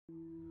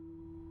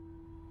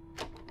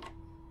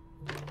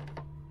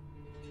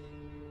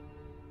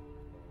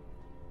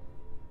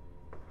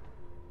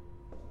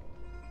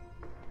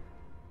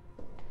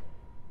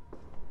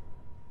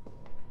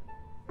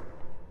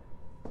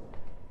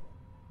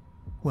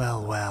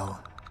Well,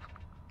 well.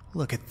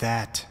 Look at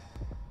that.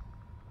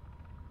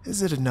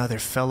 Is it another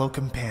fellow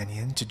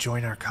companion to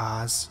join our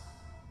cause?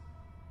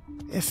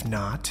 If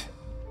not,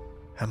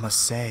 I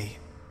must say,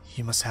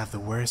 you must have the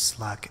worst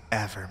luck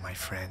ever, my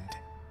friend.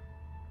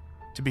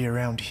 To be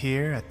around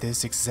here at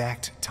this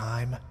exact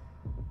time?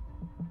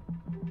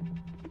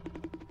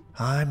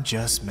 I'm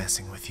just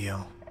messing with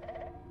you.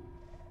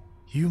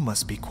 You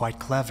must be quite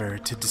clever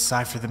to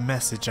decipher the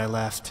message I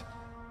left,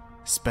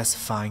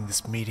 specifying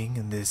this meeting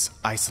in this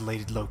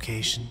isolated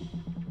location.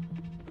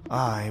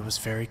 I was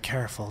very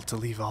careful to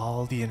leave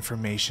all the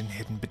information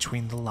hidden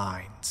between the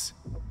lines.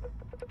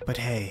 But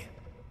hey,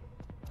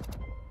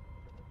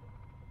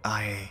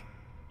 I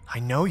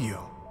know you.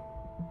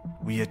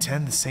 We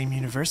attend the same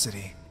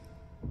university.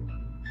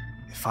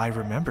 If I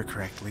remember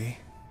correctly,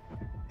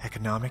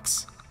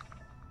 economics.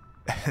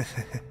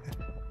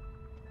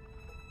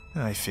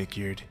 I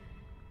figured.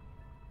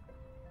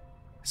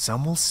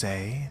 Some will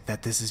say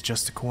that this is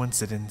just a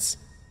coincidence,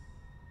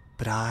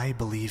 but I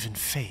believe in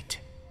fate.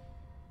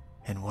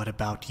 And what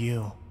about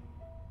you?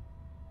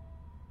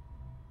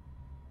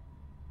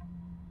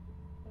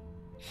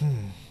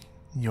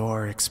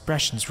 Your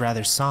expression's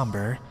rather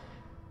somber,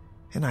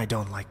 and I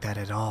don't like that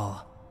at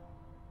all.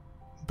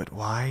 But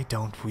why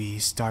don't we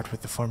start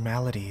with the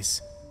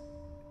formalities?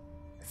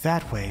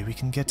 That way we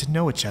can get to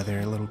know each other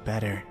a little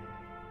better.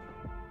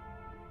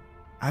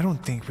 I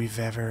don't think we've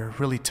ever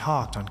really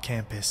talked on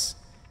campus,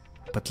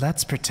 but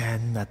let's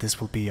pretend that this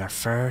will be our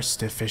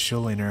first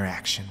official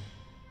interaction.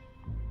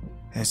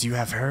 As you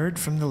have heard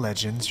from the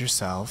legends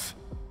yourself,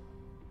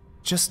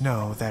 just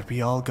know that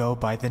we all go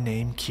by the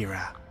name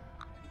Kira,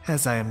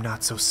 as I am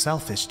not so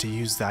selfish to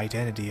use the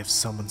identity of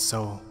someone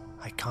so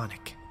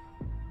iconic.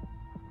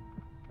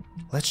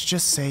 Let's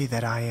just say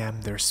that I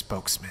am their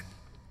spokesman.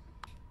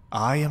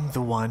 I am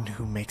the one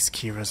who makes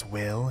Kira's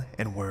will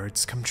and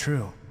words come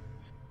true.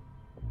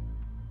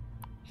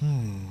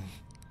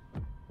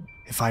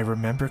 If I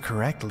remember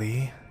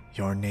correctly,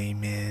 your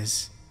name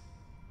is...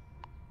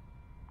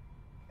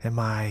 Am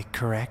I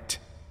correct?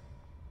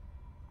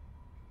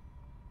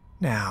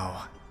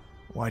 Now,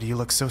 why do you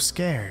look so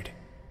scared?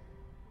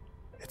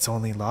 It's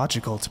only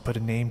logical to put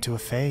a name to a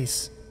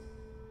face,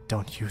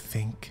 don't you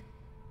think?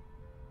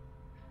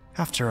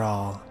 After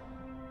all,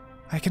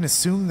 I can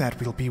assume that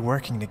we'll be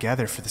working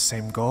together for the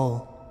same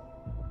goal.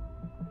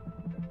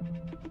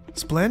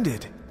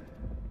 Splendid!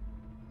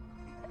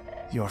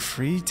 You're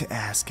free to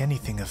ask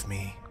anything of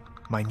me,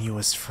 my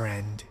newest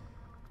friend.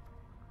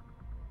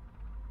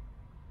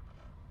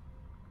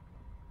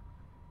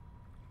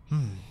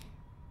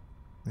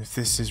 If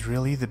this is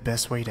really the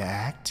best way to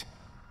act,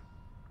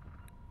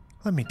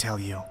 let me tell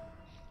you.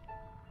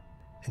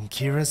 In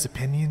Kira's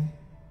opinion,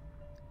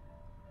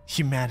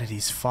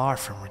 humanity's far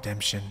from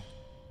redemption.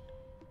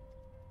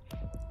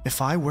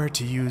 If I were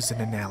to use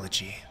an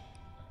analogy,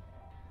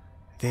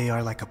 they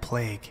are like a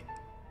plague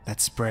that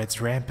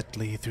spreads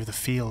rampantly through the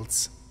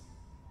fields.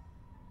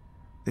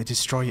 They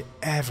destroy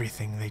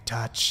everything they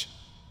touch.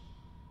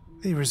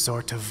 They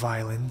resort to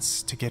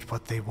violence to get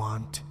what they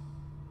want.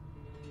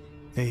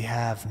 They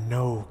have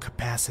no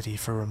capacity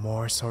for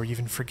remorse or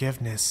even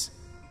forgiveness.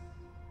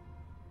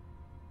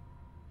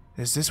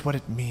 Is this what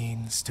it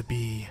means to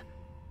be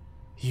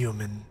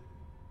human?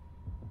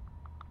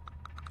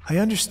 I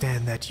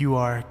understand that you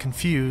are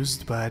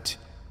confused, but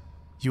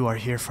you are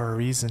here for a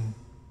reason.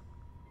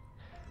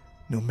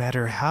 No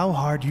matter how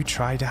hard you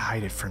try to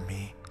hide it from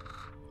me,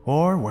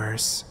 or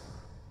worse,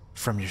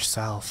 from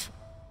yourself,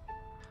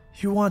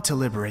 you want to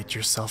liberate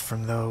yourself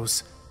from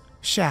those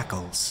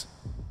shackles.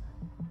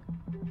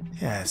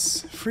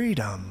 Yes,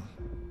 freedom.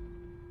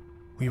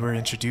 We were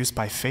introduced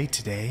by fate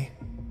today,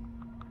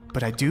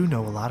 but I do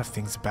know a lot of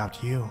things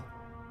about you.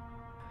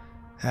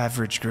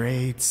 Average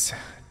grades,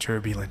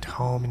 turbulent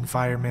home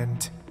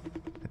environment,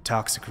 a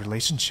toxic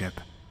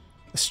relationship,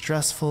 a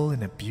stressful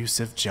and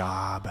abusive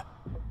job,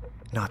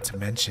 not to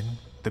mention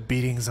the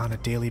beatings on a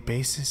daily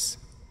basis.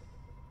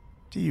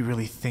 Do you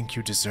really think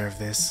you deserve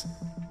this?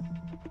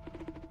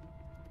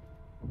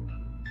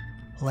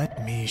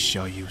 Let me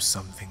show you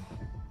something.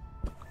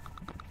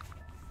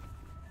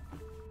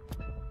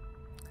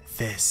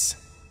 This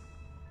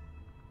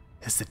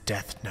is the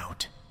Death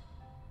Note,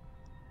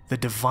 the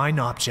divine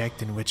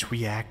object in which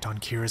we act on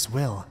Kira's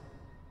will.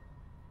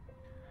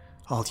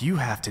 All you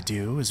have to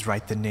do is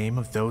write the name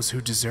of those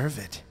who deserve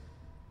it.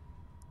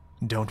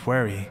 Don't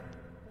worry,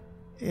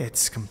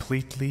 it's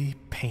completely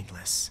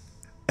painless.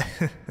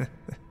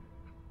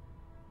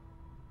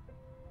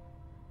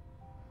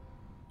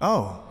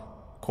 Oh,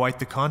 quite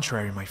the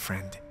contrary, my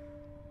friend.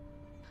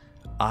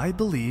 I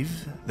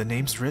believe the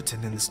names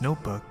written in this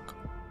notebook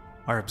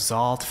are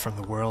absolved from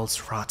the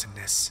world's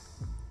rottenness.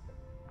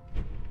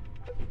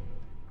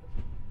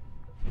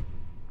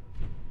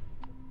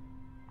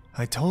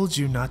 I told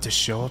you not to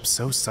show up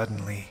so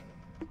suddenly,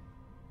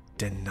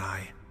 didn't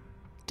I?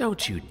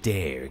 Don't you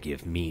dare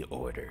give me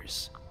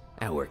orders.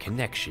 Our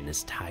connection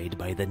is tied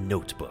by the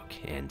notebook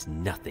and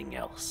nothing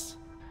else.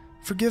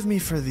 Forgive me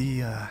for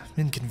the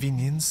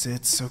inconvenience,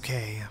 it's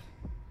okay.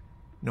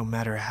 No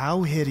matter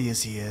how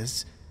hideous he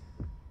is,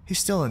 He's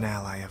still an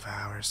ally of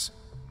ours.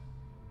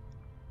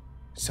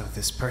 So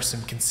this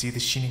person can see the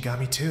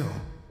Shinigami too.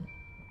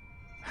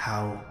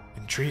 How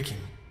intriguing.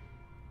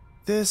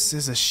 This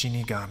is a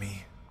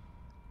Shinigami.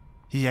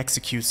 He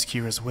executes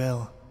Kira's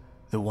will,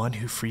 the one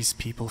who frees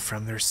people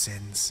from their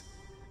sins.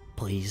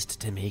 Pleased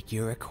to make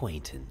your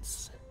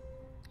acquaintance.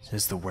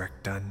 Is the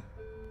work done?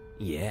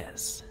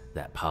 Yes,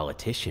 that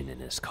politician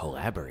and his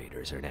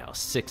collaborators are now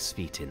 6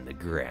 feet in the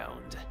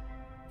ground.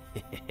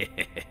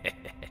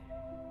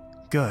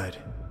 Good.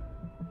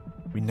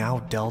 We now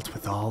dealt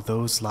with all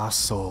those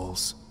lost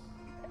souls.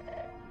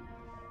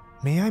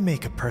 May I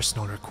make a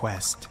personal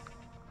request?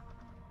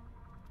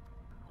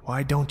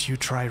 Why don't you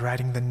try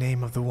writing the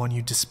name of the one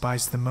you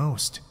despise the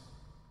most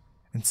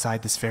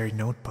inside this very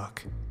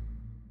notebook?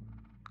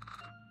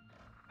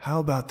 How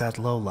about that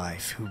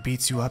lowlife who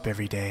beats you up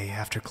every day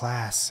after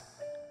class?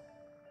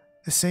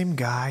 The same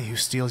guy who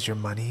steals your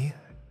money,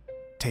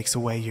 takes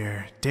away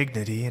your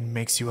dignity, and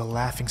makes you a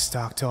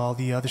laughingstock to all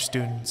the other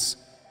students.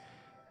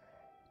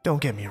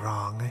 Don't get me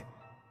wrong,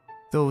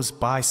 those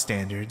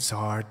bystanders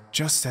are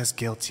just as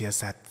guilty as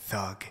that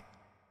thug.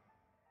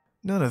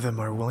 None of them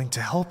are willing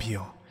to help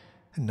you,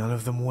 and none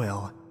of them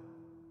will.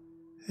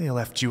 They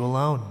left you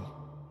alone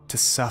to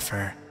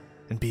suffer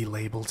and be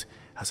labeled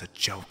as a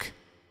joke.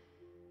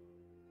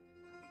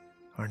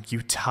 Aren't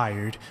you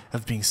tired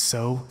of being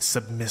so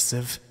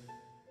submissive?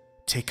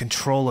 Take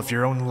control of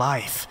your own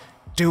life.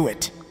 Do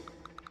it.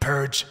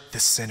 Purge the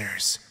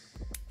sinners.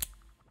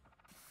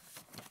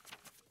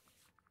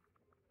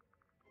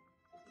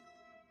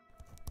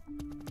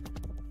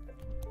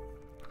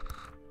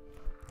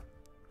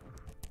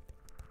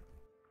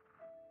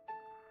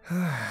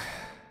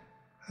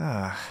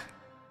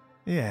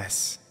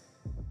 Yes.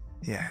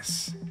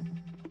 Yes.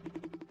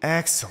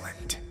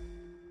 Excellent.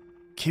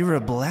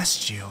 Kira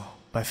blessed you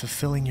by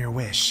fulfilling your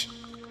wish.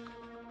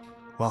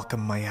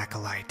 Welcome, my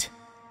acolyte.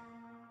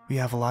 We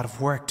have a lot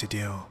of work to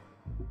do.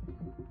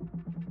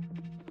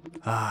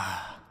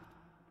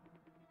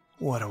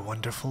 What a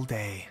wonderful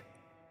day.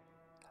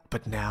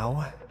 But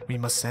now, we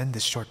must end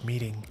this short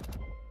meeting.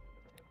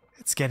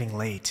 It's getting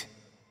late.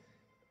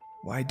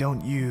 Why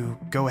don't you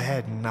go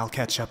ahead and I'll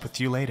catch up with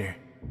you later?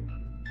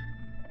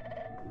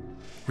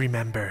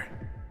 Remember,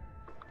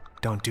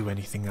 don't do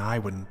anything I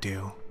wouldn't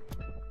do.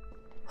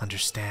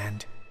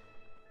 Understand?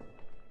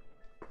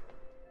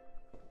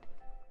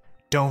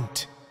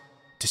 Don't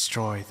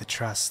destroy the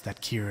trust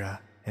that Kira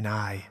and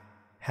I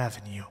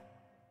have in you.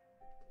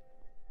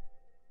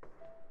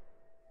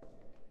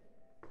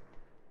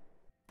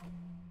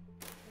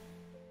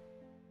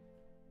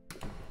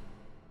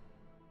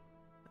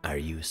 Are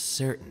you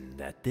certain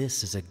that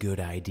this is a good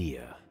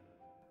idea?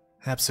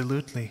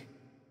 Absolutely.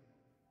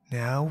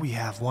 Now we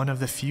have one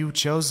of the few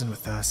chosen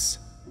with us.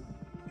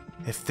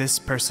 If this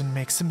person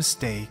makes a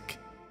mistake,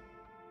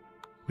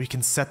 we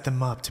can set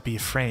them up to be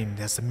framed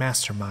as the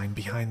mastermind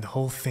behind the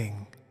whole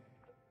thing.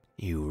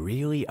 You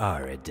really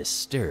are a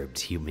disturbed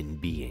human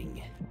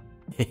being.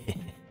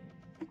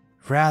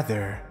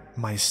 Rather,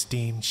 my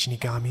esteemed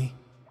Shinigami,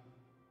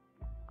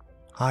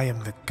 I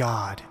am the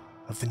god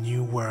of the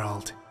new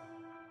world.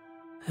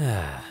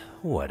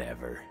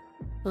 Whatever.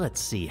 Let's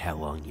see how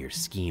long your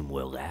scheme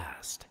will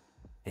last.